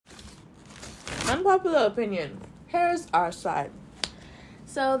Unpopular opinion. Here's our side.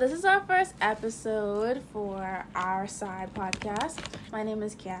 So this is our first episode for our side podcast. My name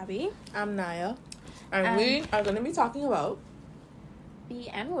is Gabby. I'm Naya. And we are going to be talking about the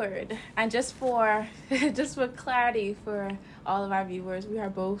N-word. And just for clarity for all of our viewers, we are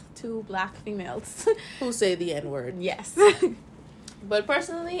both two black females who say the N-word. Yes. But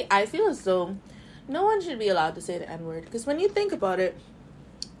personally, I feel as though no one should be allowed to say the N-word. Because when you think about it,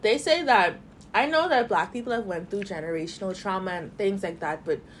 they say that, I know that black people have went through generational trauma and things like that,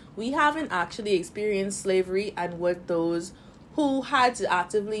 but we haven't actually experienced slavery and what those who had to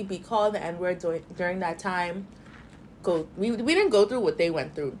actively be called the N-word during that time we didn't go through what they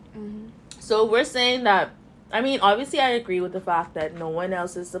went through. Mm-hmm. So we're saying that, I mean, obviously I agree with the fact that no one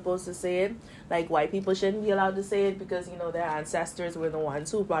else is supposed to say it. Like, white people shouldn't be allowed to say it because, you know, their ancestors were the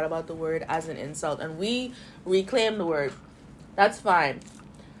ones who brought about the word as an insult. And we reclaim the word. That's fine.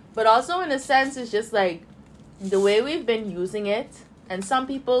 But also, in a sense, it's just, like, the way we've been using it. And some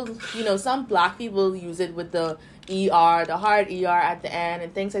people, you know, some black people use it with the ER, the hard ER at the end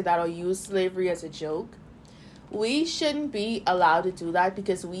and things like that, or use slavery as a joke. We shouldn't be allowed to do that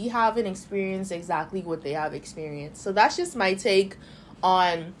because we haven't experienced exactly what they have experienced. So that's just my take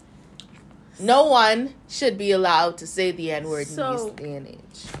on no one should be allowed to say the N-word in this day and age.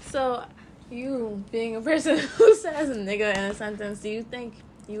 So, you being a person who says nigga in a sentence, do you think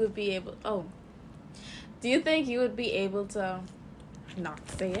you would be able to not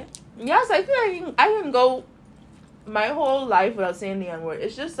say it? Yes, I feel like I can go my whole life without saying the N-word.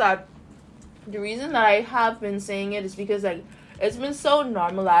 It's just that the reason that I have been saying it is because, like, it's been so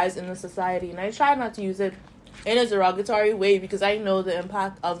normalized in the society, and I try not to use it in a derogatory way because I know the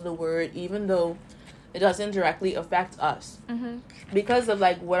impact of the word, even though it doesn't directly affect us. Mm-hmm. Because of,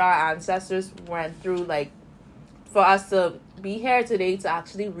 like, what our ancestors went through, like, for us to be here today to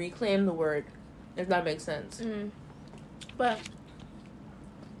actually reclaim the word, if that makes sense. Mm-hmm. But,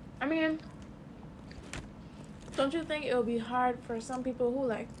 I mean, don't you think it would be hard for some people who,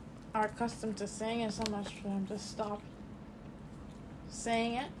 like, are accustomed to saying it so much for them to stop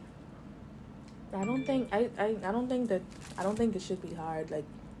saying it? I don't think it should be hard. Like,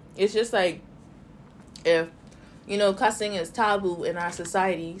 it's just like, if, you know, cussing is taboo in our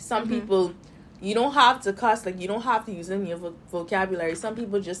society, some mm-hmm. people, you don't have to cuss, like, you don't have to use it in your vocabulary. Some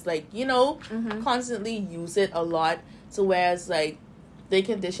people just, like, you know, mm-hmm. constantly use it a lot, to whereas, like, they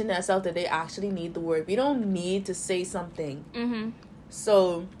condition themselves that they actually need the word. We don't need to say something. Mm-hmm.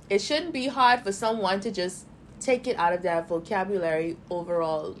 So it shouldn't be hard for someone to just take it out of their vocabulary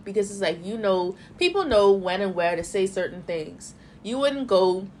overall, because it's like, you know, people know when and where to say certain things. You wouldn't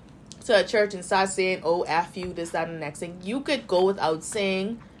go to a church and start saying, oh, F you, this, that, and the next thing. You could go without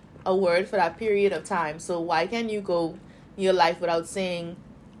saying a word for that period of time. So why can't you go your life without saying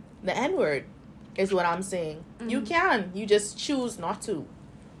the N-word, is what I'm saying. Mm-hmm. You can. You just choose not to.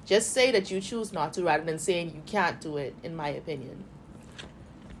 Just say that you choose not to rather than saying you can't do it, in my opinion.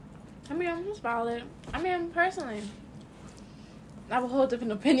 I mean, I'm just valid. I mean, personally, I have a whole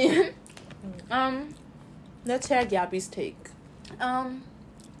different opinion. Let's hear Gabby's take.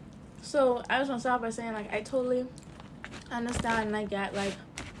 So I just want to start by saying, like, I totally understand and I get, like,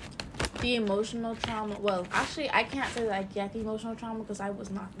 the emotional trauma. Well, actually, I can't say that I get the emotional trauma because I was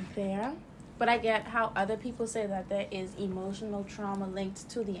not there. But I get how other people say that there is emotional trauma linked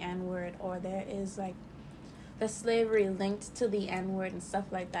to the N-word, or there is, like, the slavery linked to the N-word and stuff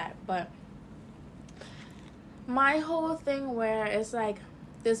like that. But my whole thing where it's like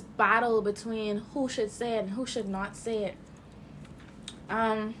this battle between who should say it and who should not say it,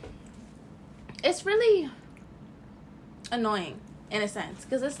 it's really annoying in a sense,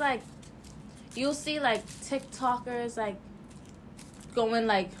 because it's like you'll see, like, TikTokers, like, going,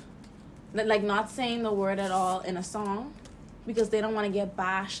 like not saying the word at all in a song because they don't want to get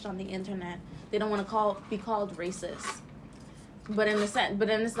bashed on the internet. They don't want to be called racist. But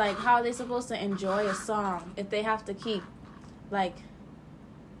then it's like, how are they supposed to enjoy a song if they have to keep, like,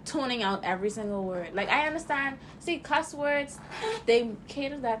 tuning out every single word? Like, I understand. See, cuss words, they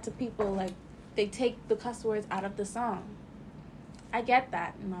cater that to people. Like, they take the cuss words out of the song. I get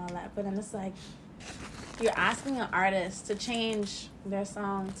that and all that. But then it's like, you're asking an artist to change their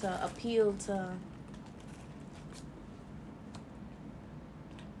song to appeal to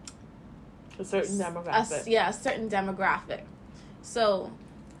a certain demographic. A certain demographic. So,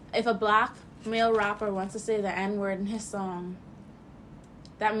 if a black male rapper wants to say the N-word in his song,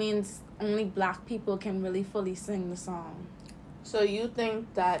 that means only black people can really fully sing the song. So you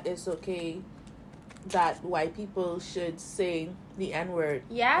think that it's okay that white people should say the N-word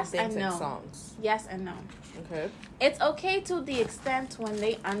Yes in and things no. like songs. Yes and no. Okay. It's okay to the extent when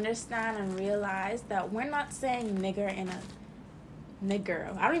they understand and realize that we're not saying nigger in a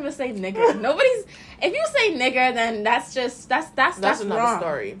nigger. I don't even say nigger. Nobody's. If you say nigger, then that's another wrong.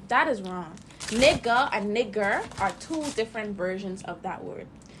 story. That is wrong. Nigga and nigger are two different versions of that word.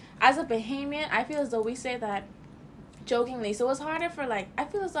 As a Bahamian, I feel as though we say that jokingly. So it's harder for I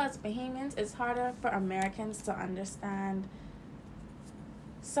feel as though as Bahamians, it's harder for Americans to understand.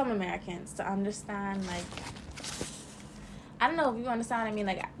 Some Americans to understand I don't know if you understand what I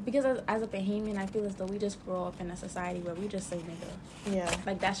mean, because as a Bahamian, I feel as though we just grow up in a society where we just say nigga.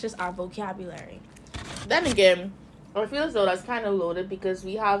 Yeah. That's just our vocabulary. Then again, I feel as though that's kind of loaded because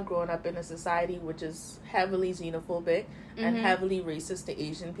we have grown up in a society which is heavily xenophobic and heavily racist to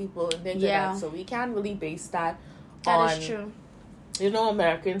Asian people and things like that. So we can't really base that on... That is true.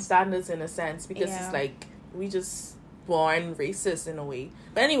 American standards in a sense because it's we just born racist in a way.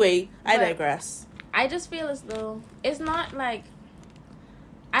 But anyway, I digress. I just feel as though it's not I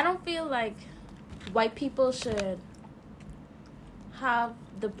don't feel like white people should have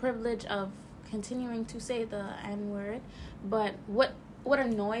the privilege of continuing to say the N-word, but what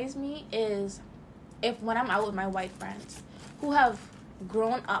annoys me is when I'm out with my white friends who have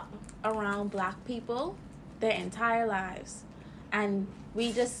grown up around black people their entire lives, and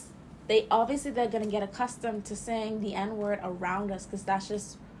they're gonna get accustomed to saying the N-word around us because that's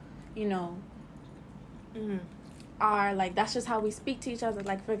just that's just how we speak to each other.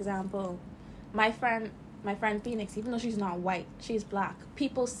 For example, my friend Phoenix, even though she's not white, she's black.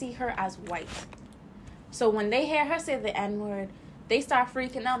 People see her as white. So when they hear her say the N-word, they start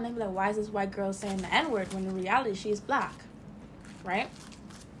freaking out and they be like, why is this white girl saying the N-word when in reality she's black? Right?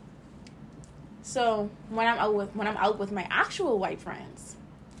 So when I'm out with my actual white friends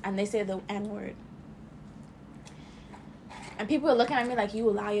and they say the N-word, and people are looking at me like, you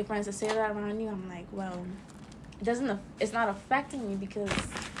allow your friends to say that around you? I'm like, well, it's not affecting me because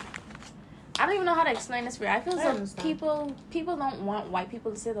I don't even know how to explain this for you. I feel as though people don't want white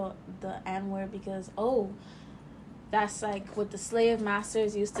people to say the N-word because, that's what the slave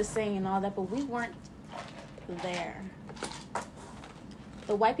masters used to sing and all that, but we weren't there.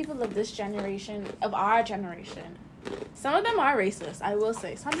 The white people of this generation, of our generation, some of them are racist, I will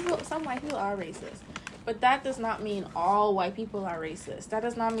say. Some white people are racist. But that does not mean all white people are racist. That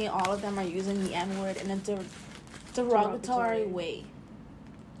does not mean all of them are using the N-word in a derogatory way.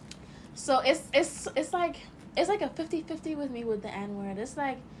 So it's like a 50-50 with me with the N-word. It's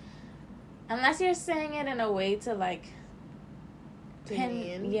unless you're saying it in a way to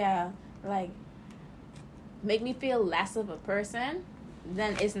make me feel less of a person,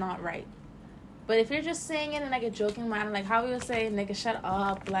 then it's not right. But if you're just saying it in a joking manner, how we would say, nigga, shut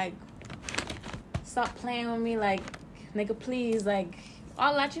up, stop playing with me, nigga, please,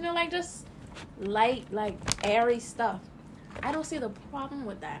 all that, just light, airy stuff. I don't see the problem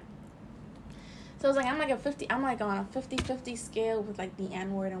with that. So it's I'm on a 50-50 scale with the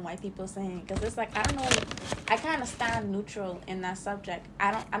N-word and white people saying, because it's I don't know, I kind of stand neutral in that subject.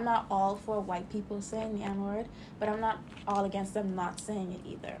 I'm not all for white people saying the N-word, but I'm not all against them not saying it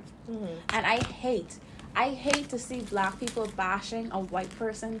either. And I hate to see black people bashing a white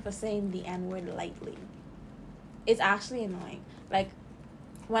person for saying the N-word lightly. It's actually annoying.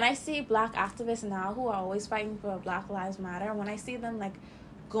 When I see black activists now who are always fighting for Black Lives Matter, when I see them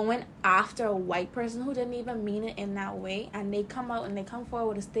going after a white person who didn't even mean it in that way, and they come out and they come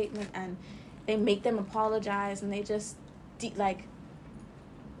forward with a statement and they make them apologize, and they just is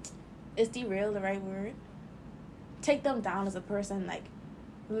derail the right word? Take them down as a person,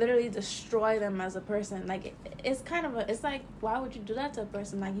 literally destroy them as a person. It's kind of it's why would you do that to a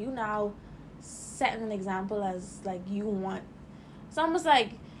person? You now setting an example as you want. It's almost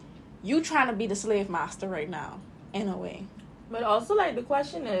you trying to be the slave master right now in a way. But also, the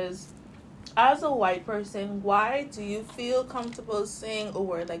question is, as a white person, why do you feel comfortable saying a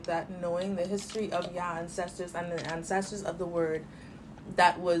word like that, knowing the history of your ancestors and the ancestors of the word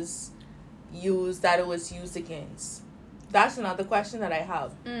that it was used against? That's another question that I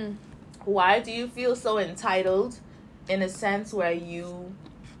have. Why do you feel so entitled in a sense where you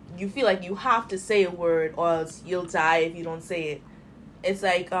feel like you have to say a word or else you'll die if you don't say it? It's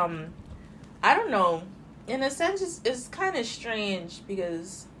I don't know. In a sense, it's kind of strange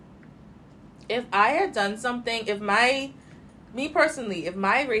because if I had done something, if my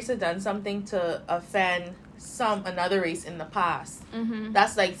race had done something to offend another race in the past,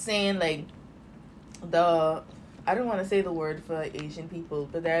 that's saying I don't want to say the word for Asian people,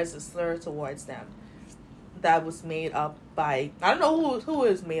 but there's a slur towards them. that was made up by, I don't know who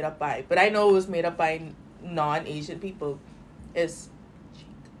it was made up by, but I know it was made up by non-Asian people, is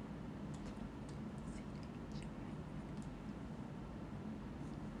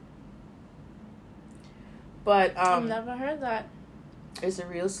but I've never heard that. It's a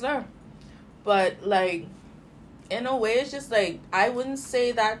real slur. But like, in a way, it's just like, I wouldn't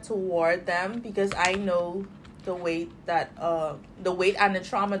say that toward them, because I know the weight and the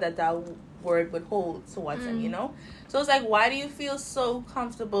trauma that word would hold towards them, you know? So it's like, why do you feel so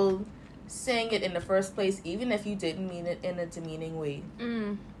comfortable saying it in the first place, even if you didn't mean it in a demeaning way?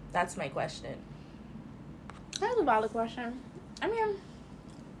 That's my question. That's a valid question. I mean,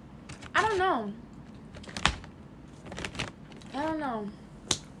 I don't know.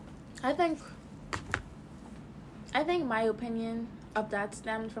 I think my opinion of that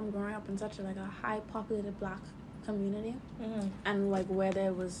stemmed from growing up in such a high populated black community, and like where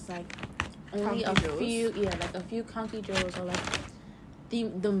there was like only a few Conky Joes, or like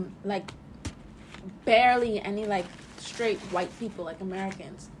the like barely any like straight white people, like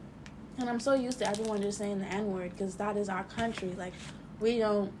Americans. And I'm so used to everyone just saying the N-word, because that is our country. Like,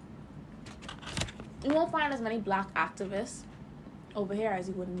 you won't find as many black activists over here as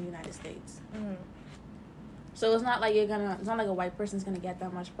you would in the United States. So it's not like it's not like a white person's gonna get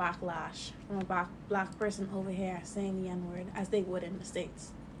that much backlash from a black person over here saying the N-word as they would in the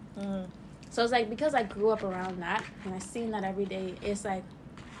States. So it's like, because I grew up around that and I've seen that every day, it's like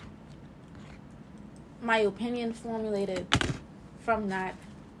my opinion formulated from that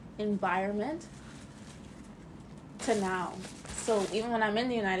environment to now. So even when I'm in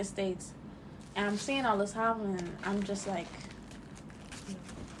the United States and I'm seeing all this happening, I'm just like,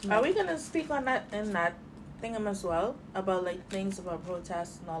 are we gonna speak on that in that thingam as well, about like things about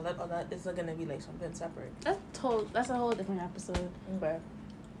protests and all that, or that is it gonna be like something separate? That's a whole different episode. Okay.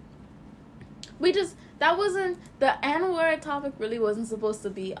 That wasn't, the N-word topic really wasn't supposed to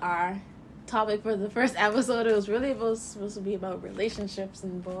be our topic for the first episode. It was really supposed to be about relationships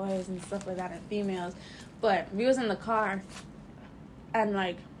and boys and stuff like that, and females. But we was in the car, and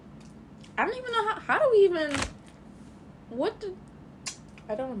like, I don't even know how do we even,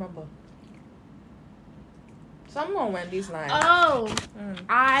 I don't remember. Someone went these lines.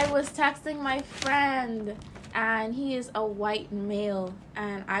 I was texting my friend, and he is a white male,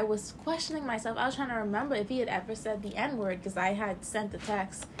 and I was questioning myself. I was trying to remember if he had ever said the N-word, because I had sent the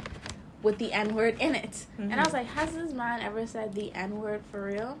text with the N-word in it. And I was like, has this man ever said the N-word for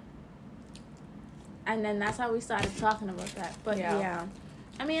real? And then that's how we started talking about that. But yeah.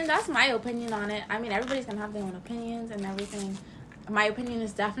 I mean, that's my opinion on it. I mean, everybody's gonna have their own opinions and everything. My opinion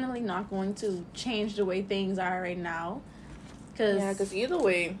is definitely not going to change the way things are right now. Because either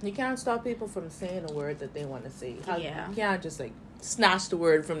way, you can't stop people from saying a word that they want to say. You can't just like snatch the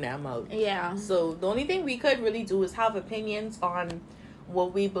word from their mouth. Yeah. So the only thing we could really do is have opinions on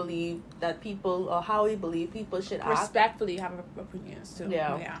what we believe that people, or how we believe people should act. Respectfully have opinions too.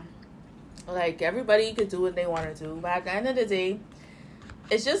 Yeah. Like, everybody could do what they want to do, but at the end of the day,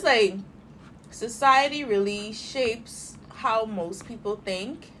 it's just like society really shapes how most people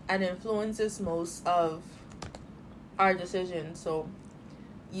think and influences most of our decisions. So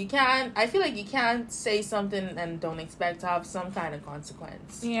I feel like you can't say something and don't expect to have some kind of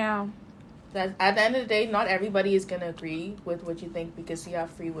consequence. Yeah. That at the end of the day, not everybody is going to agree with what you think, because you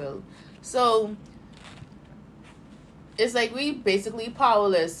have free will. So it's like, we basically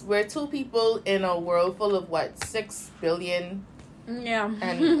powerless. We're two people in a world full of 6 billion. Yeah.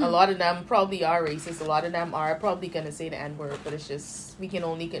 And a lot of them probably are racist. A lot of them are probably going to say the N-word, but it's just, we can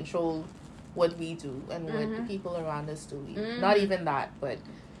only control what we do and what the people around us do. Not even that, but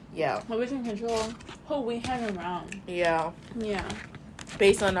yeah. Well, we can control who we hang around. Yeah. Yeah.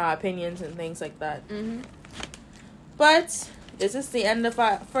 Based on our opinions and things like that. But this is the end of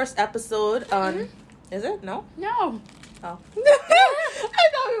our first episode on... Is it? No? No. Oh. I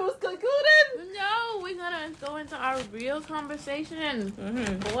thought it was concluded. No, we're gonna go into our real conversation.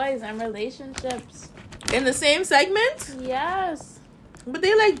 Boys and relationships. In the same segment? Yes. But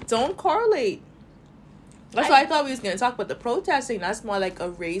they don't correlate. That's why I thought we was gonna talk about the protesting. That's more like a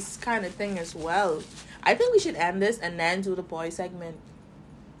race kind of thing as well. I think we should end this and then do the boy segment.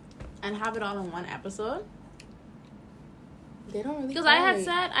 And have it all in one episode? They don't really. Because I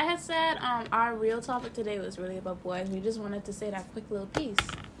had said our real topic today was really about boys. We just wanted to say that quick little piece.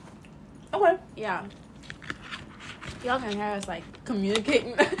 Okay. Yeah. Y'all can hear us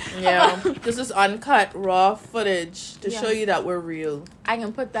communicating. Yeah. This is uncut, raw footage to show you that we're real. I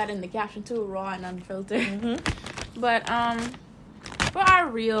can put that in the caption too, raw and unfiltered. But for our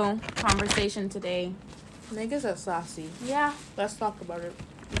real conversation today. Niggas are sassy. Yeah. Let's talk about it.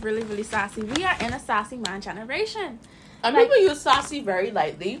 really, really sassy. We are in a sassy man generation. And Like- people use sassy very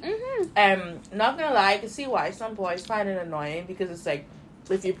lightly. Mm-hmm. Not gonna lie, I can see why some boys find it annoying because it's like,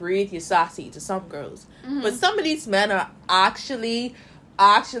 if you breathe, you're sassy to some girls. Mm-hmm. But some of these men are actually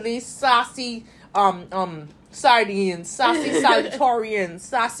sassy, sardines, sassy salutatorians,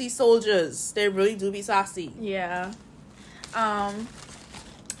 sassy soldiers. They really do be sassy. Yeah.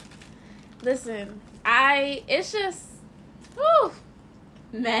 Listen, it's just, whew,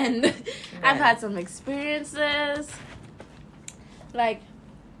 men. I've had some experiences. Like,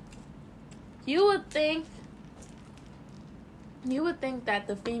 you would think that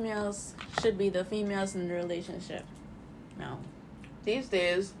the females should be the females in the relationship. No. These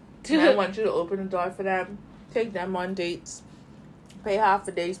days, men want you to open the door for them, take them on dates, pay half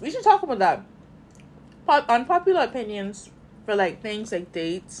the dates. We should talk about that. Unpopular opinions for like things like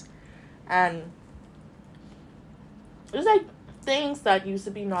dates, and it's like things that used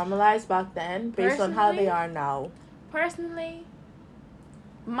to be normalized back then based on how they are now. Personally,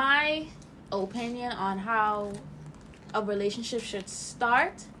 my opinion on how a relationship should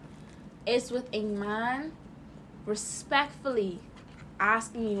start is with a man respectfully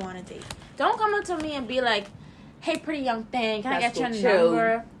asking you on a date. Don't come up to me and be like, "Hey, pretty young thing, can I get your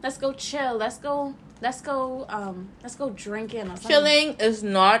number? Let's go chill. Let's go drinking or something." Chilling is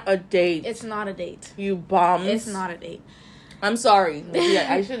not a date. It's not a date. You bums. It's not a date. I'm sorry. Maybe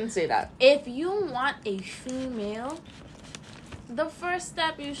I shouldn't say that. If you want a female, the first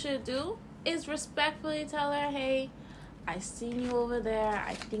step you should do is respectfully tell her, "Hey, I seen you over there.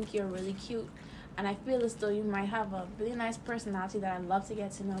 I think you're really cute. And I feel as though you might have a really nice personality that I'd love to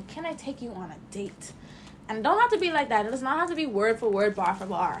get to know. Can I take you on a date?" And it don't have to be like that. It does not have to be word for word, bar for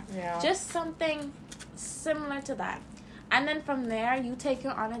bar. Yeah. Just something similar to that. And then from there, you take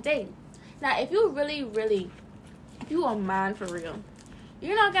her on a date. Now, if you really, really, if you a man for real,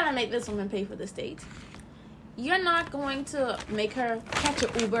 you're not going to make this woman pay for this date. You're not going to make her catch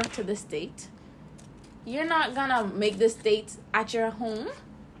an Uber to this date. You're not going to make this date at your home.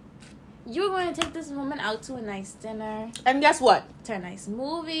 You're going to take this woman out to a nice dinner. And guess what? To a nice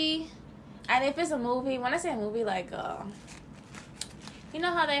movie. And if it's a movie, when I say a movie, like, you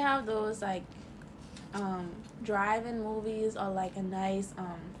know how they have those, like, drive-in movies or, like, a nice,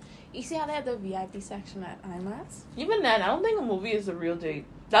 you see how they have the VIP section at IMAX? Even then, I don't think a movie is a real date.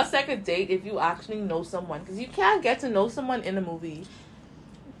 That's like a date if you actually know someone. Because you can't get to know someone in a movie.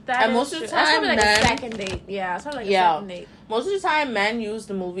 And most of the that's time, probably like men, a second date. Yeah, it's probably like a second date. Most of the time, men use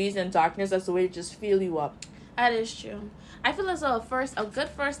the movies and darkness as a way to just feel you up. That is true. I feel as though a good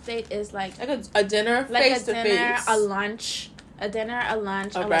first date is like a dinner, like face a to dinner, face, a lunch, a a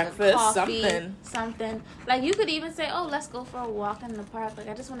or breakfast, like a coffee, something. Like you could even say, "Oh, let's go for a walk in the park. Like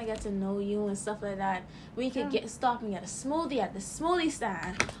I just want to get to know you and stuff like that." We could stop and get a smoothie at the smoothie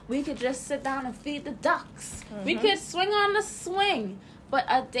stand. We could just sit down and feed the ducks. Mm-hmm. We could swing on the swing. But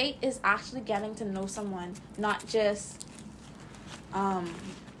a date is actually getting to know someone, not just I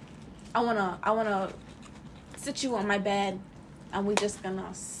wanna sit you on my bed and we just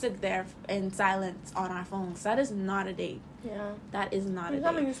gonna sit there in silence on our phones. That is not a date. Yeah. That is not a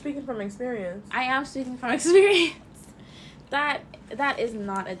date. You're speaking from experience. I am speaking from experience. That is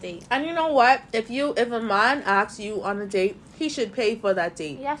not a date. And you know what? If a man asks you on a date, he should pay for that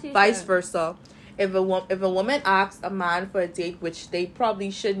date. Yes, he Vice should. versa. If a woman asks a man for a date, which they probably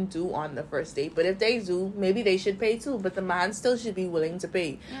shouldn't do on the first date, but if they do, maybe they should pay too, but the man still should be willing to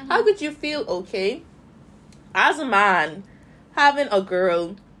pay. Mm-hmm. How could you feel okay as a man having a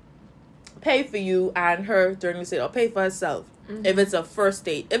girl pay for you and her during the date, or pay for herself? Mm-hmm. If it's a first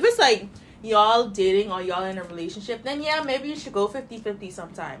date. If it's like y'all dating or y'all in a relationship, then yeah, maybe you should go 50-50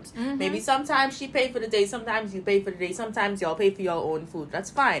 sometimes. Mm-hmm. Maybe sometimes she pay for the date, sometimes you pay for the date, sometimes y'all pay for your own food. That's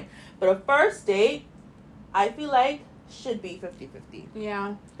fine. But a first date, I feel like, should be 50-50.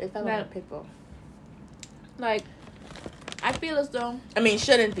 Yeah. If I want people. Like, I feel as though...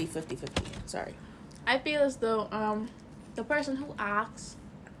 shouldn't be 50-50. Sorry. I feel as though the person who asks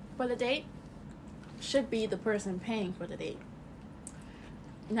for the date should be the person paying for the date.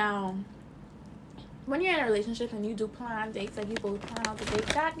 Now, when you're in a relationship and you do plan dates, like you both plan out the date,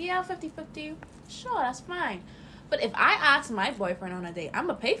 that, yeah, 50-50, sure, that's fine. But if I ask my boyfriend on a date, I'm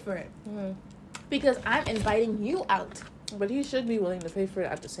going to pay for it. Mm-hmm. Because I'm inviting you out. But he should be willing to pay for it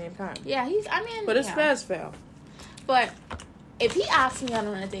at the same time. Yeah, But it's fair as fair. But if he asks me out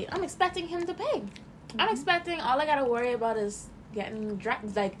on a date, I'm expecting him to pay. Mm-hmm. I'm expecting, all I got to worry about is getting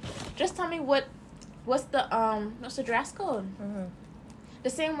dressed. Like, just tell me what's the dress code? Mm-hmm. The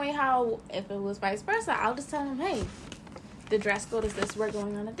same way how, if it was vice versa, I'll just tell him, hey, the dress code is this, we're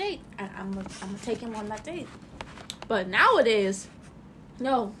going on a date. And I'm gonna take him on that date. But nowadays,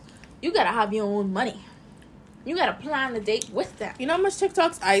 No, you gotta have your own money. You gotta plan the date with them. You know how much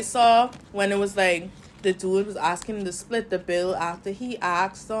TikToks I saw when it was like the dude was asking him to split the bill after he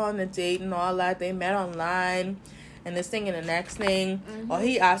asked on a date and all that. They met online and this thing and the next thing. Mm-hmm. Or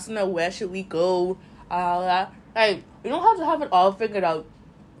he asking her, where should we go? All that. Like, you don't have to have it all figured out.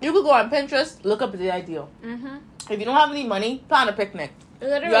 You could go on Pinterest, look up the ideal. Mm-hmm. If you don't have any money, plan a picnic.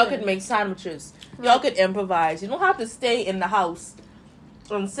 Literally. Y'all could make sandwiches. Right. Y'all could improvise. You don't have to stay in the house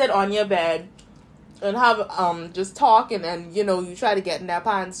and sit on your bed and have just talk and you know, you try to get in their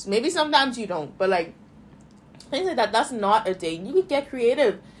pants. Maybe sometimes you don't, but like things like that, that's not a date. You could get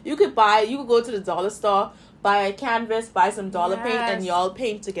creative. You could go to the dollar store, buy a canvas, buy some dollar paint, and y'all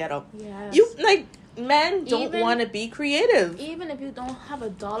paint together. Yes. You like men don't want to be creative. Even if you don't have a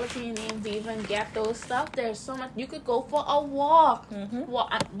dollar to your name to even get those stuff, there's so much. You could go for a walk. Mm-hmm. Well,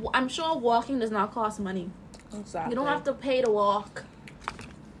 I'm sure walking does not cost money. Exactly. You don't have to pay to walk.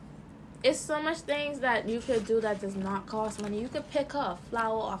 It's so much things that you could do that does not cost money. You could pick a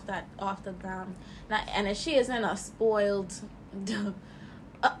flower off the ground. Now, and if she isn't a spoiled,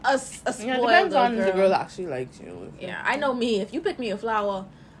 a spoiled depends on girl. the girl actually likes you. Yeah, I know me. If you pick me a flower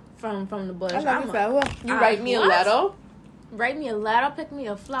from the bush, I love you, flower. You write me a letter. Write me a letter. Pick me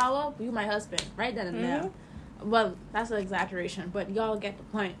a flower. You my husband. Right then and there. Well, that's an exaggeration, but y'all get the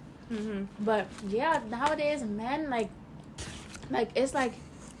point. Mm-hmm. But yeah, nowadays men like it's like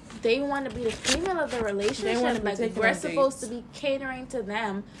they want to be the female of the relationship. Like we're supposed to be catering to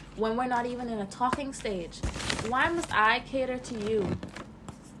them when we're not even in a talking stage. Why must I cater to you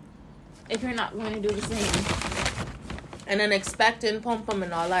if you're not going to do the same? And then expecting pum pum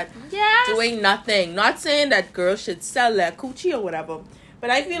and all that. Yes. Doing nothing. Not saying that girls should sell their coochie or whatever. But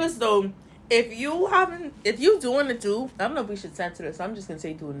I feel as though if you doing the do, I don't know if we should censor this. So I'm just gonna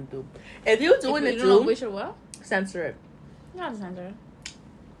say doing the do. If you doing the do, we should what? Censor it. Not censor it.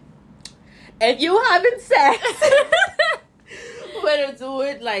 If you having sex, better do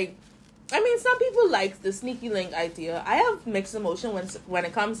it like. I mean, some people like the sneaky link idea. I have mixed emotion when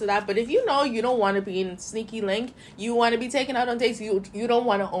it comes to that. But if you know you don't want to be in sneaky link, you want to be taken out on dates, you don't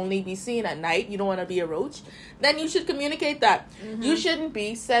want to only be seen at night, you don't want to be a roach, then you should communicate that. Mm-hmm. You shouldn't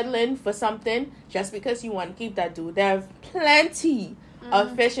be settling for something just because you want to keep that dude. There are plenty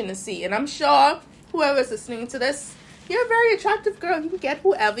of fish in the sea. And I'm sure whoever's listening to this, you're a very attractive girl. You can get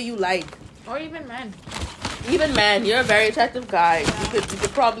whoever you like. Or even men. Even man, you're a very attractive guy. Yeah. You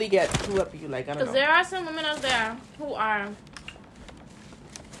could probably get whoever you like. I don't know. Because there are some women out there who are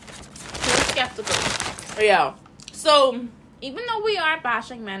skeptical. Yeah. So even though we are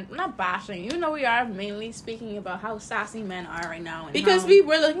bashing men, not bashing, even though we are mainly speaking about how sassy men are right now. And because we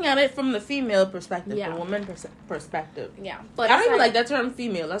were looking at it from the female perspective, the woman perspective. Yeah. But I don't even like that term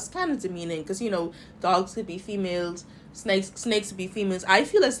female. That's kind of demeaning because, you know, dogs could be females. Snakes would be females. I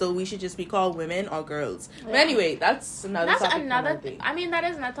feel as though we should just be called women or girls. Yeah. But anyway, that's another topic. I mean, that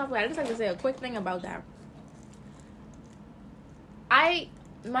is another topic. I just like to say a quick thing about that.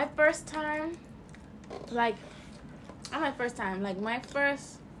 My first time, I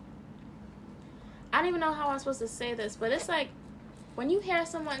don't even know how I'm supposed to say this, but it's like when you hear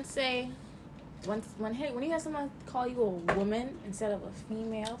someone say, when you hear someone call you a woman instead of a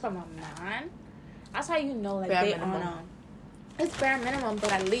female from a man, that's how you know, like, bare they minimum. It's bare minimum,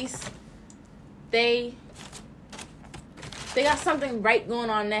 but at least they got something right going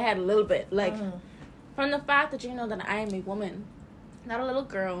on in their head a little bit. Like, from the fact that you know that I am a woman, not a little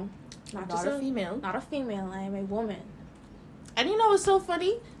girl, not a female. Not a female, I am a woman. And you know what's so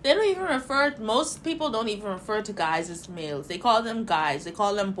funny? Most people don't even refer to guys as males. They call them guys, they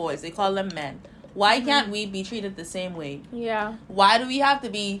call them boys, they call them men. Why can't we be treated the same way? Yeah. Why do we have to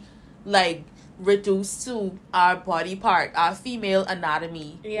be, like, reduced to our body part, our female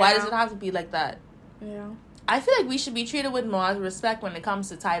anatomy? Yeah. Why does it have to be like that? Yeah. I feel like we should be treated with more respect when it comes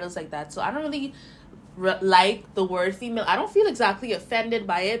to titles like that. So I don't really like the word female. I don't feel exactly offended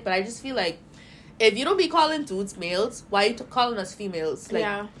by it, but I just feel like if you don't be calling dudes males, why are you calling us females? Like,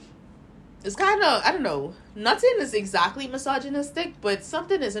 yeah. It's kind of, I don't know, not saying it's exactly misogynistic, but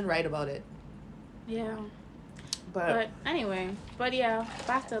something isn't right about it. Yeah. But anyway, yeah,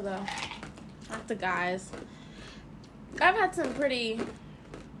 back to guys. I've had some pretty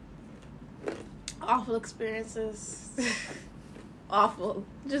awful experiences. Awful.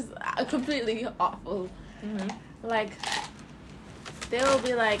 Just completely awful. Mm-hmm. Like, they'll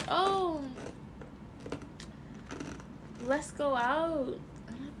be like, oh, let's go out.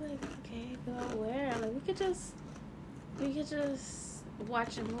 And I'm like, okay, go out where? Like, we could just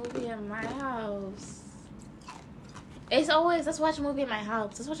watch a movie at my house. It's always, let's watch a movie at my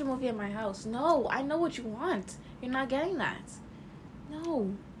house. Let's watch a movie at my house. No, I know what you want. You're not getting that.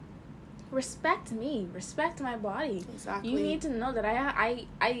 No. Respect me. Respect my body. Exactly. You need to know that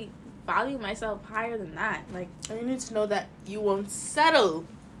I value myself higher than that. Like, and you need to know that you won't settle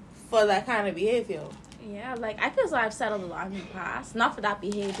for that kind of behavior. Yeah, like, I feel as though I've settled a lot in the past. Not for that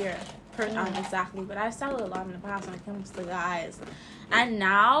behavior, exactly, but I've settled a lot in the past when it comes to guys. And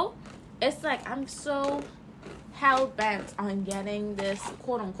now, it's like, I'm so hell-bent on getting this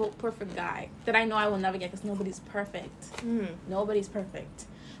quote-unquote perfect guy that I know I will never get because nobody's perfect. Nobody's perfect.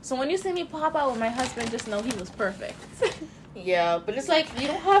 So when you see me pop out with my husband, just know he was perfect. Yeah, but it's like, you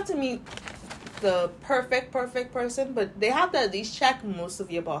don't have to meet the perfect person, but they have to at least check most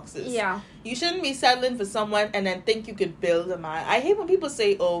of your boxes. Yeah. You shouldn't be settling for someone and then think you could build a man. I hate when people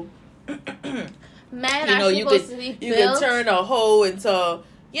say, oh, men are supposed to be built. You can turn a hoe into,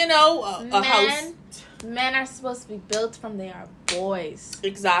 a house. Men are supposed to be built from they are boys.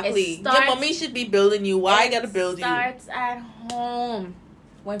 Exactly. Your mommy should be building you. Why I gotta build you? It starts at home.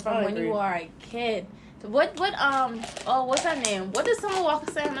 When you are a kid. What's her name? What did Summer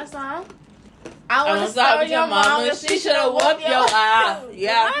Walker say in that song? I want to start with your mama. She should have whooped your ass.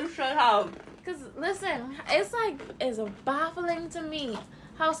 Yeah, you should have. Because, listen, it's baffling to me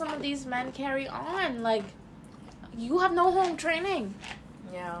how some of these men carry on. Like, you have no home training.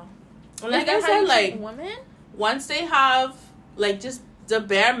 Yeah. Like I said, like, women? Once they have, like, just the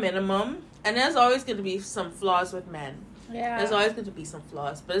bare minimum, and there's always going to be some flaws with men. Yeah. There's always going to be some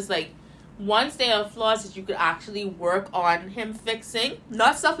flaws. But it's like, once they have flaws that you could actually work on him fixing,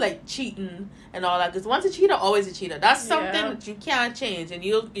 not stuff like cheating and all that. Because once a cheater, always a cheater. That's something that you can't change. And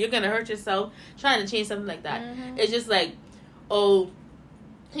you're going to hurt yourself trying to change something like that. Mm-hmm. It's just like, oh,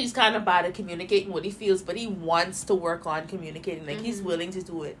 he's kind of bad at communicating what he feels, but he wants to work on communicating. Like, he's willing to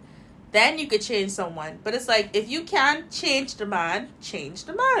do it. Then you could change someone. But it's like, if you can't change the man, change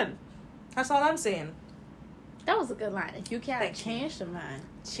the man. That's all I'm saying. That was a good line. If you can't change the man,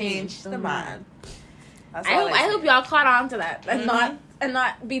 change the man. I hope y'all caught on to that and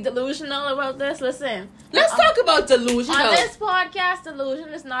not be delusional about this. Listen, let's talk about delusional. On this podcast, delusion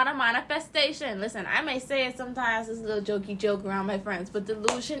is not a manifestation. Listen, I may say it sometimes as a little jokey joke around my friends, but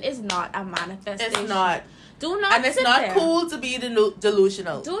delusion is not a manifestation. It's not. Do not. And it's not there. Cool to be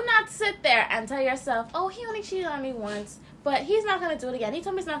delusional. Do not sit there and tell yourself, "Oh, he only cheated on me once, but he's not going to do it again. He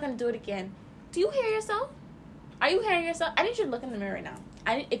told me he's not going to do it again." Do you hear yourself? Are you hearing yourself? I need you to look in the mirror right now.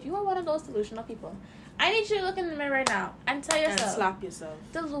 If you are one of those delusional people, I need you to look in the mirror right now and tell yourself. And slap yourself.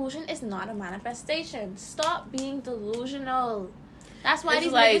 Delusion is not a manifestation. Stop being delusional. That's why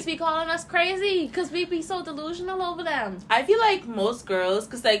these niggas be calling us crazy. Because we be so delusional over them. I feel like most girls,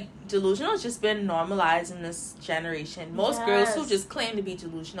 because like delusional has just been normalized in this generation. Most girls who just claim to be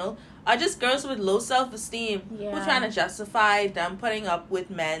delusional are just girls with low self-esteem who are trying to justify them putting up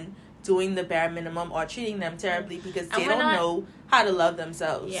with men doing the bare minimum or treating them terribly because they don't know how to love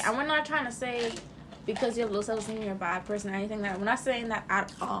themselves. Yeah, and we're not trying to say because you have low self-esteem you're a bad person or anything like that. We're not saying that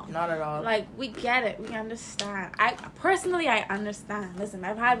at all. Not at all. Like, we get it. We understand. I understand. Listen,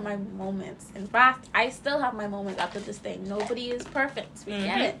 I've had my moments. In fact, I still have my moments after this thing. Nobody is perfect. We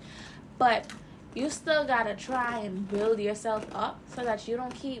get it. But you still gotta try and build yourself up so that you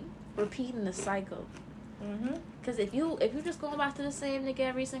don't keep repeating the cycle. Because if you just going back to the same nigga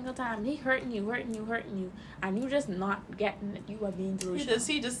every single time, he hurting you, and you just not getting it, you are being delusional.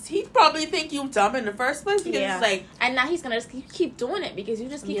 He probably think you dumb in the first place because it's like, and now he's gonna just keep doing it because you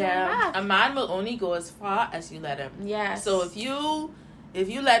just keep coming back. A man will only go as far as you let him. Yes. So if you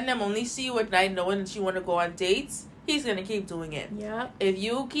letting him only see you at night, knowing that you want to go on dates, he's gonna keep doing it. Yep. If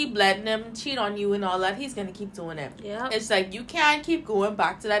you keep letting him cheat on you and all that, he's gonna keep doing it. Yep. It's like you can't keep going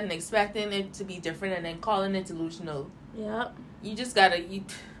back to that and expecting it to be different and then calling it delusional. Yep. You just gotta.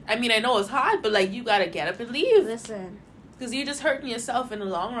 I mean, I know it's hard, but like you gotta get up and leave. Listen. Because you're just hurting yourself in the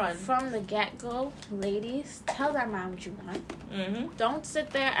long run. From the get-go, ladies, tell that man what you want. Don't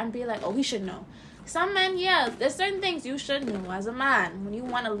sit there and be like, oh, he should know. Some men, there's certain things you should know as a man. When you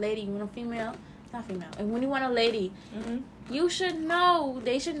want a lady, you want a female. Not female. And when you want a lady, you should know.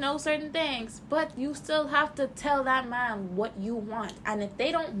 They should know certain things. But you still have to tell that man what you want. And if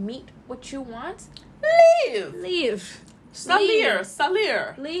they don't meet what you want, leave.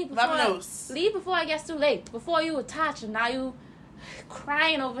 Salir. Leave before it gets too late. Before you attach and now you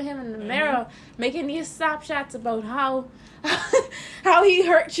crying over him in the mirror, making these Snapchats about how he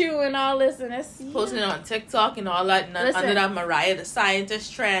hurt you and all this, and it's posting it on TikTok and all that. Under that Mariah the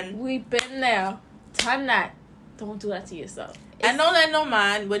Scientist trend. We've been there. Done that. Don't do that to yourself. And don't let no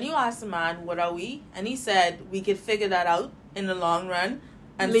man, when you ask a man, what are we? And he said, we could figure that out in the long run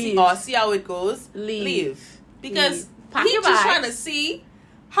and see how it goes. Leave. Because he's just trying to see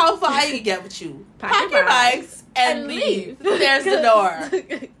how far he can get with you. Pack your bags and leave. There's the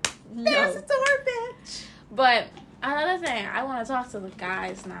door. No. There's the door, bitch. But another thing, I want to talk to the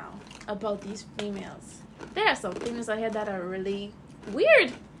guys now about these females. There are some females out here that are really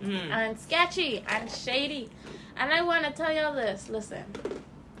weird and sketchy and shady. And I want to tell y'all this. Listen,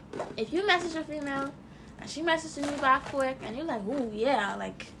 if you message a female and she messaging you back quick and you're like, ooh, yeah,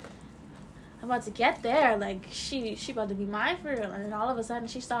 like, I'm about to get there. Like, she about to be mine for real. And then all of a sudden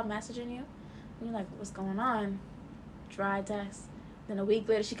she stopped messaging you. And you're like, what's going on? Dry text. Then a week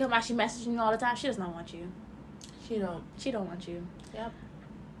later she come back, she messaging you all the time. She does not want you. She don't want you. Yep.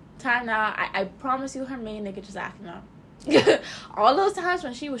 Time now. I promise you her main nigga just acting up. All those times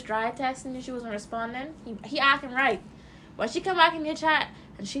when she was dry texting you, she wasn't responding, he acting right. When she come back in your chat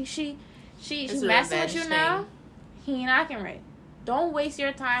and she's messing with you now, he ain't acting right. Don't waste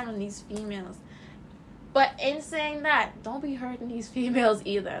your time on these females. But in saying that, don't be hurting these females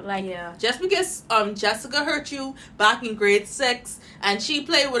either. Like, yeah, just because Jessica hurt you back in grade 6 and she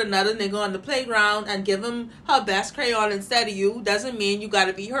played with another nigga on the playground and give him her best crayon instead of you, doesn't mean you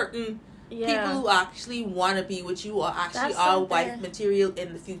gotta be hurting people who actually want to be with you or actually are wife material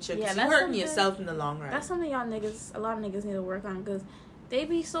in the future. Because you're hurting yourself in the long run. That's something a lot of niggas need to work on, because they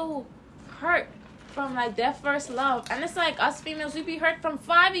be so hurt from like their first love. And it's like us females, we be hurt from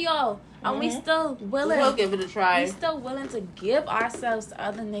 5 of y'all. And we still willing. We'll give it a try. We still willing to give ourselves to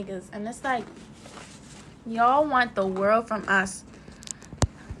other niggas. And it's like, y'all want the world from us.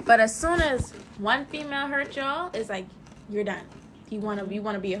 But as soon as one female hurt y'all, it's like, you're done. You wanna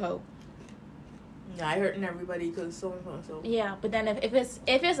be a hoe. Yeah, I hurting everybody because so and so. Yeah, but then if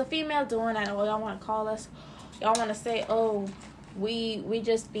it's a female doing that, or y'all want to call us, y'all want to say, oh, we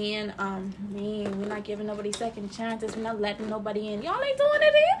just being mean, we're not giving nobody second chances, we're not letting nobody in. Y'all ain't doing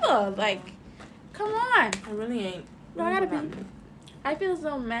it either. Like, come on. I really ain't. Y'all gotta be. I feel as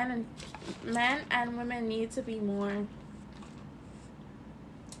though men and women need to be more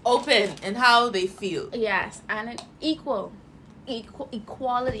open in how they feel. Yes, and equality.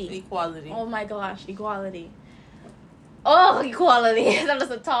 Oh my gosh, equality. Oh, equality. That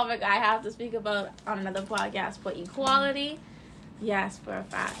is a topic I have to speak about on another podcast. But equality, yes, for a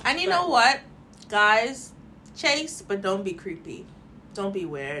fact. And you know what, guys, chase, but don't be creepy. Don't be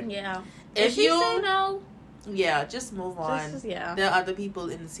weird. Yeah. If you say no, yeah, just move on. Yeah. There are other people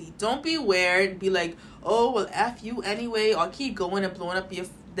in the seat. Don't be weird. Be like, oh, well, F you anyway, or keep going and blowing up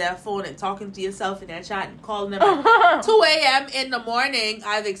their phone and talking to yourself in their chat and calling them at 2 a.m. in the morning.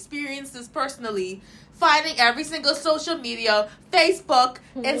 I've experienced this personally. Finding every single social media, Facebook,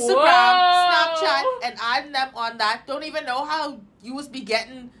 Instagram, Snapchat, and adding them on that. Don't even know how you was be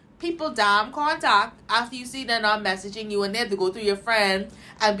getting people damn contact after you see them not messaging you and they have to go through your friend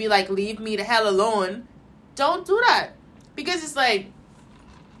and be like, leave me the hell alone. Don't do that. Because it's like,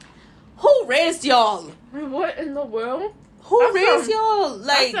 who raised y'all? What in the world? Who raised y'all?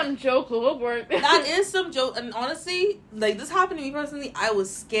 Like, that's some joke work. That is some joke. And honestly, like, this happened to me personally. I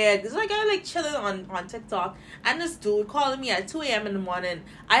was scared. Because, like, I like chilling on TikTok. And this dude calling me at 2 a.m. in the morning.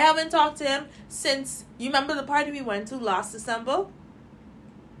 I haven't talked to him since, you remember the party we went to last December?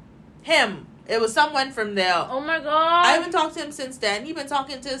 Him. It was someone from there. Oh my god. I haven't talked to him since then. He been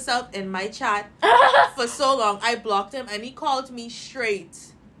talking to himself in my chat for so long. I blocked him and he called me straight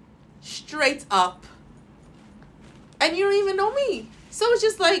up. And you don't even know me. So it's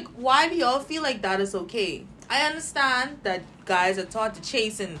just like, why do y'all feel like that is okay? I understand that guys are taught to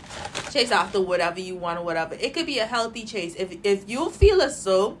chase after whatever you want or whatever. It could be a healthy chase. If you feel as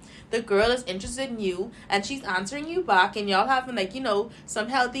though the girl is interested in you and she's answering you back and y'all having, like, you know, some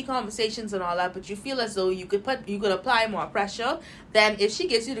healthy conversations and all that, but you feel as though you could apply more pressure, then if she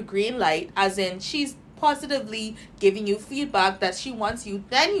gives you the green light, as in she's positively giving you feedback that she wants you,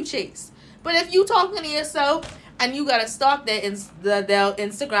 then you chase. But if you talking to yourself and you gotta stalk their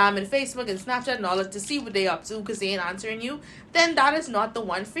Instagram and Facebook and Snapchat and all that to see what they up to because they ain't answering you, then that is not the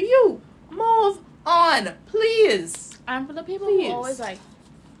one for you. Move on, please. And for the people who always like,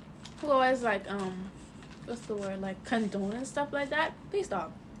 what's the word, like, condone and stuff like that, please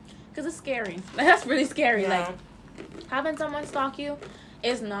stop. Because it's scary. Like, that's really scary. Yeah. Like, having someone stalk you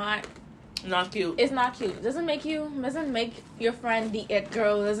is not cute. It's not cute. It doesn't make your friend the it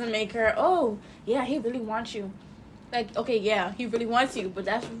girl. It doesn't make her, oh, yeah, he really wants you. Like, okay, yeah, he really wants you, but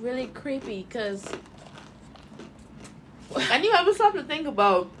that's really creepy, because... And you ever stop to think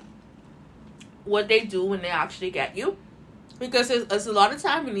about what they do when they actually get you? Because there's a lot of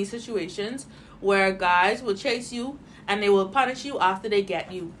time in these situations where guys will chase you and they will punish you after they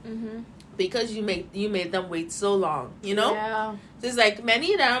get you. Mm-hmm. because you made them wait so long, you know? Yeah. There's like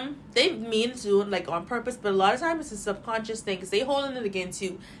many of them, they mean to like on purpose, but a lot of times it's a subconscious thing because they holding it against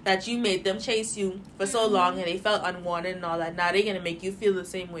you that you made them chase you for so long and they felt unwanted and all that. Now they're gonna make you feel the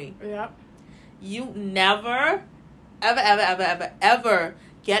same way. Yep. You never, ever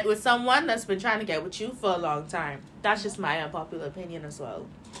get with someone that's been trying to get with you for a long time. That's just my unpopular opinion as well.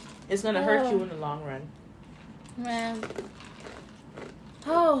 It's gonna hurt you in the long run. Man.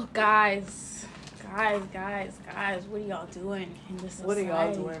 Oh, guys, what are y'all doing in this society, What are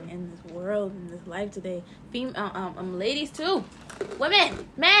y'all doing in this world, in this life today? Ladies too, women,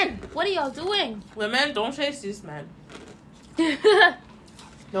 men, what are y'all doing? Women, don't chase these men.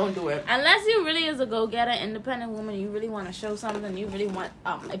 Don't do it. Unless you really is a go-getter, independent woman, you really want to show something, you really want,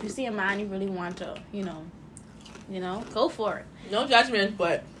 if you see a man, you really want to, you know, go for it. No judgment,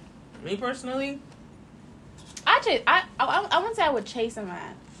 but me personally, I wouldn't say I would chase a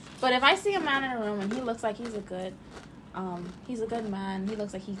man, but if I see a man in a room and he looks like he's a good man, he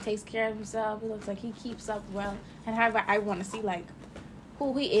looks like he takes care of himself, he looks like he keeps up well, and however I want to see like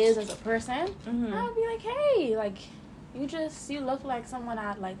who he is as a person, I would be like, hey, like you look like someone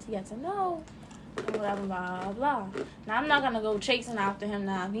I'd like to get to know, and whatever, blah blah blah. Now I'm not gonna go chasing after him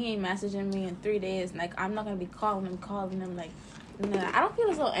now. If he ain't messaging me in 3 days, like I'm not gonna be calling him like. Nah, I don't feel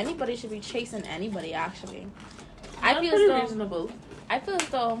as though anybody should be chasing anybody, actually. I feel as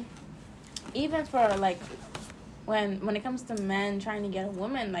though even for like when it comes to men trying to get a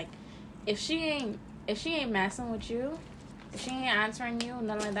woman, like if she ain't messing with you, if she ain't answering you,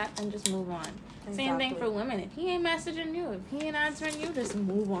 nothing like that, then just move on. Exactly. Same thing for women. If he ain't messaging you, if he ain't answering you, just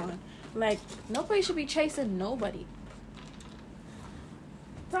move on. Like nobody should be chasing nobody.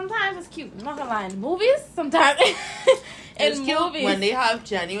 Sometimes it's cute. I'm not gonna lie. In movies, sometimes it's cute movies, when they have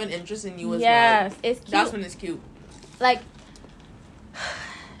genuine interest in you as well. Yes, it's cute. That's when it's cute. Like,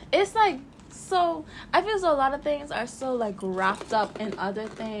 it's like, so, I feel so a lot of things are so, like, wrapped up in other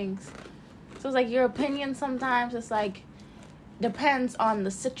things. So, it's like, your opinion sometimes, it's like, depends on the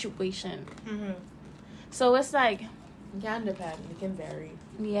situation. So, it's like... It can depend. It can vary.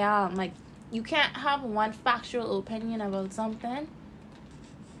 Yeah, like, you can't have one factual opinion about something.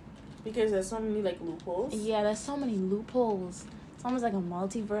 Because there's so many, like, loopholes. Yeah, there's so many loopholes. It's almost like a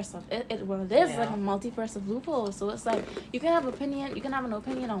multiverse of it is like a multiverse of loopholes. So it's like you can have an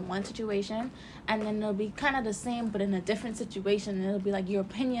opinion on one situation, and then it'll be kind of the same but in a different situation, and it'll be like your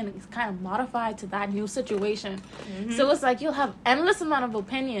opinion is kind of modified to that new situation. So it's like you'll have endless amount of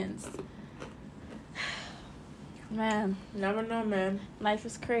opinions. Man, never know, man. Life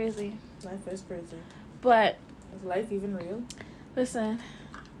is crazy. Life is crazy. But is life even real? Listen,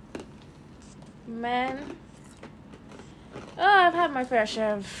 men. Oh, I've had my fair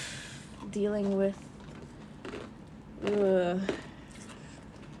share of dealing with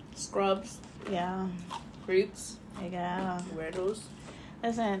scrubs. Yeah. Creeps. Yeah. Weirdos.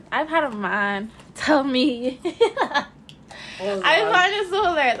 Listen, I've had a man tell me. I find it so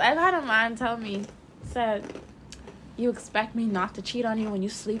hilarious. I've had a man tell me, said, "You expect me not to cheat on you when you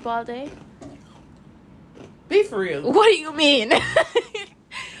sleep all day?" Be for real. What do you mean?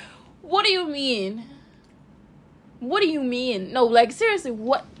 What do you mean? What do you mean? No, like, seriously,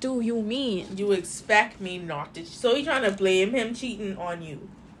 what do you mean? You expect me not to... So you're trying to blame him cheating on you?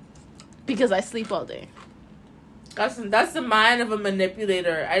 Because I sleep all day. That's the mind of a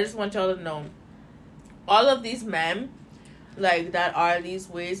manipulator. I just want y'all to know. All of these men, like, that are these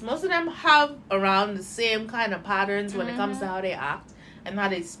ways, most of them have around the same kind of patterns when it comes to how they act and how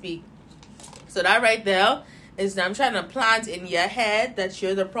they speak. So that right there is them trying to plant in your head that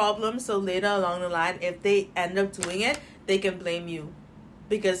you're the problem, so later along the line, if they end up doing it, they can blame you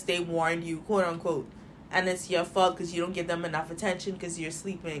because they warned you, quote unquote, and it's your fault because you don't give them enough attention because you're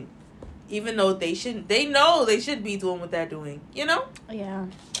sleeping, even though they know they should be doing what they're doing, you know? Yeah.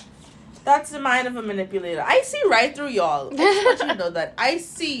 That's the mind of a manipulator. I see right through y'all. I just want you to know that I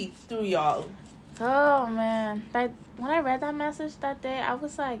see through y'all. Oh man, when I read that message that day, I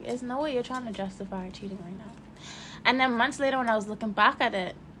was like, "There's no way you're trying to justify cheating right now." And then months later, when I was looking back at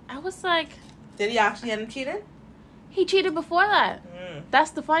it, I was like... Did he actually end up cheating? He cheated before that. That's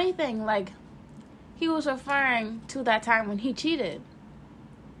the funny thing. Like, he was referring to that time when he cheated.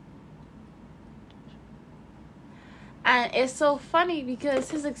 And it's so funny because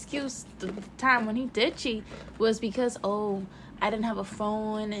his excuse the time when he did cheat was because, oh, I didn't have a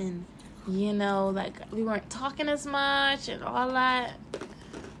phone and, you know, like, we weren't talking as much and all that.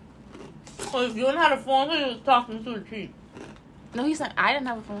 Well, if you don't have a phone, who was talking to the cheat? No, he's not. I didn't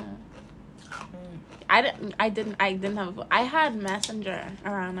have a phone. I didn't have a phone. I had Messenger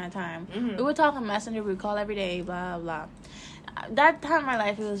around that time. We were talking Messenger. We would call every day, blah, blah. That time in my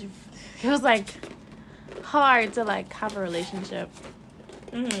life, it was like hard to like have a relationship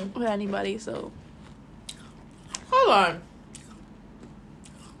Mm-hmm. with anybody. So Hold on.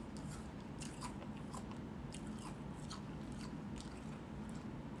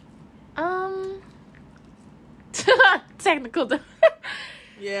 technical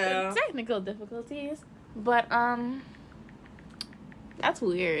Yeah. technical difficulties, but that's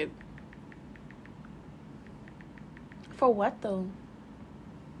weird. For what though?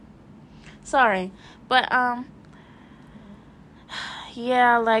 Sorry, but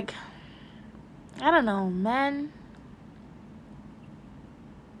yeah, like I don't know, men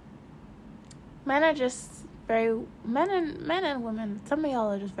are just very men and women. Some of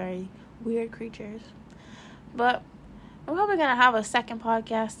y'all are just very weird creatures, but we're probably gonna have a second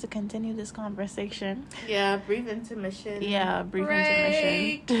podcast to continue this conversation. Yeah, brief intermission. Yeah, brief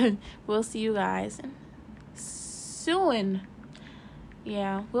intermission. We'll see you guys soon.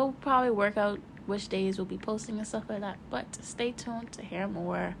 Yeah, we'll probably work out which days we'll be posting and stuff like that. But stay tuned to hear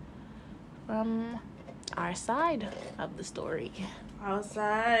more from our side of the story.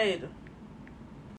 Outside.